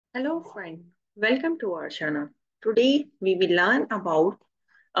Hello friend, welcome to our channel. Today we will learn about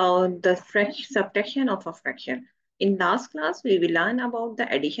the subtraction of a fraction. In last class we will learn about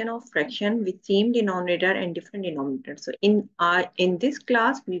the addition of fraction with same denominator and different denominator. So in this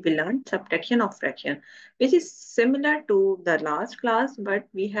class we will learn subtraction of fraction, which is similar to the last class, but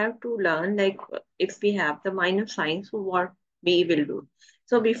we have to learn like if we have the minus sign, so what we will do.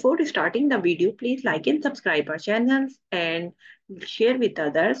 So before starting the video, please like and subscribe our channels and share with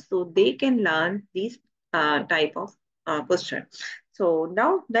others so they can learn these type of question. So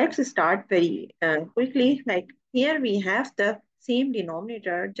now let's start very quickly. Like here we have the same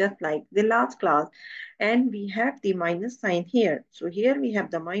denominator just like the last class, and we have the minus sign here. So here we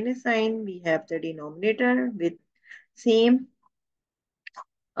have the minus sign, we have the denominator with same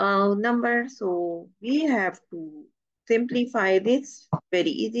number. So we have to simplify this very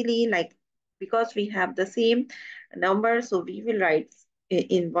easily, like because we have the same number, so we will write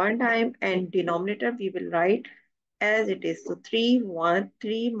in one time, and denominator we will write as it is. So 3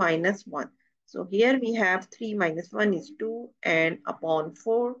 minus 1. So here we have 3 minus 1 is 2 and upon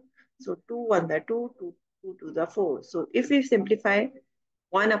 4. So 2 1 the 2, 2 to the 4. So if we simplify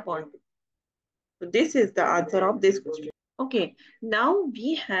 1 upon 2. So this is the answer of this question. Okay, now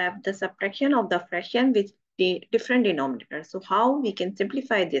we have the subtraction of the fraction with the different denominators. So how we can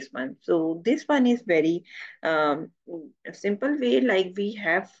simplify this one? So this one is very a simple way, like we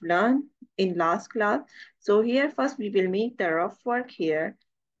have learned in last class. So here first we will make the rough work here,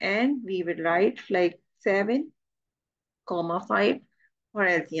 and we will write like 7 comma 5 for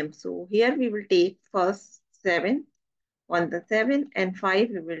LCM. So here we will take first 7 on the 7 and 5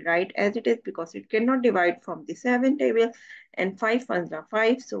 we will write as it is because it cannot divide from the 7 table, and 5 ones are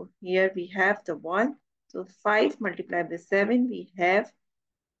 5. So here we have the 1. So 5 multiplied by 7 we have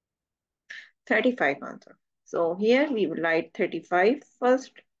 35 answer. So here we will write 35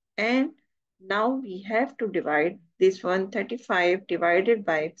 first, and now we have to divide this one 35 divided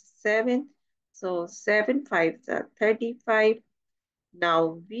by 7. So 7 5s are 35.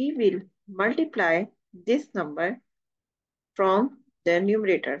 Now we will multiply this number from the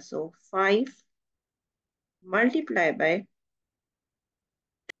numerator. So 5 multiplied by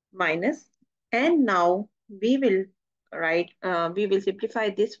minus, and now we will we will simplify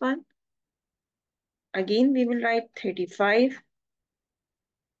this one. Again, we will write 35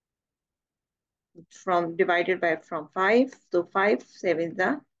 from divided by from 5. So 5 7s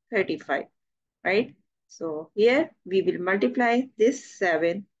are 35, right? So here we will multiply this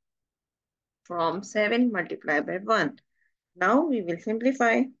 7 from 7 multiplied by 1. Now we will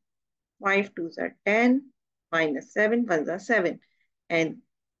simplify 5 2s are 10 minus 7 1s are 7 and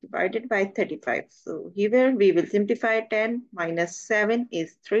divided by 35. So here we will simplify 10 minus 7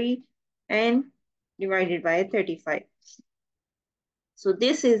 is 3 and divided by 35. So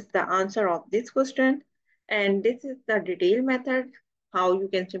this is the answer of this question, and this is the detailed method how you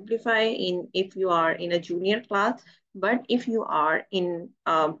can simplify in if you are in a junior class. But if you are in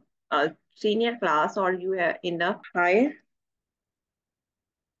a senior class or you are in a higher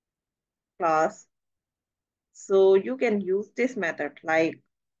class, so you can use this method. Like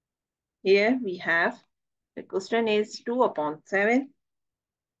here we have the question is 2 upon 7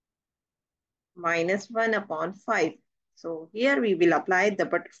 minus 1 upon 5. So here we will apply the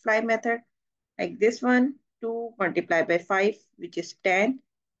butterfly method like this one. 2 multiplied by 5, which is 10.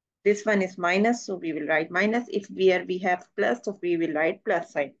 This one is minus, so we will write minus. If we have plus, so we will write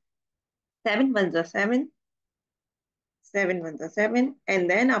plus sign. 7 ones are 7. 7 ones are 7. And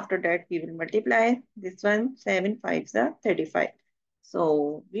then after that, we will multiply this one. 7 5s are 35.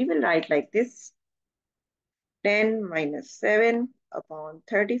 So we will write like this. 10 minus 7 upon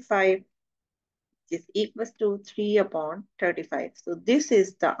 35 is equals to 3 upon 35. So this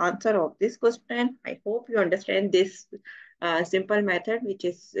is the answer of this question. I hope you understand this simple method, which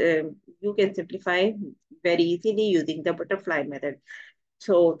is you can simplify very easily using the butterfly method.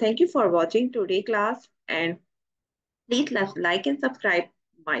 So thank you for watching today class, and please like and subscribe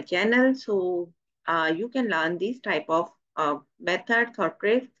my channel so you can learn these type of methods or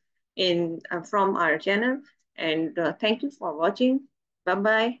tricks in from our channel. And thank you for watching. Bye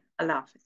bye. Allah Hafiz.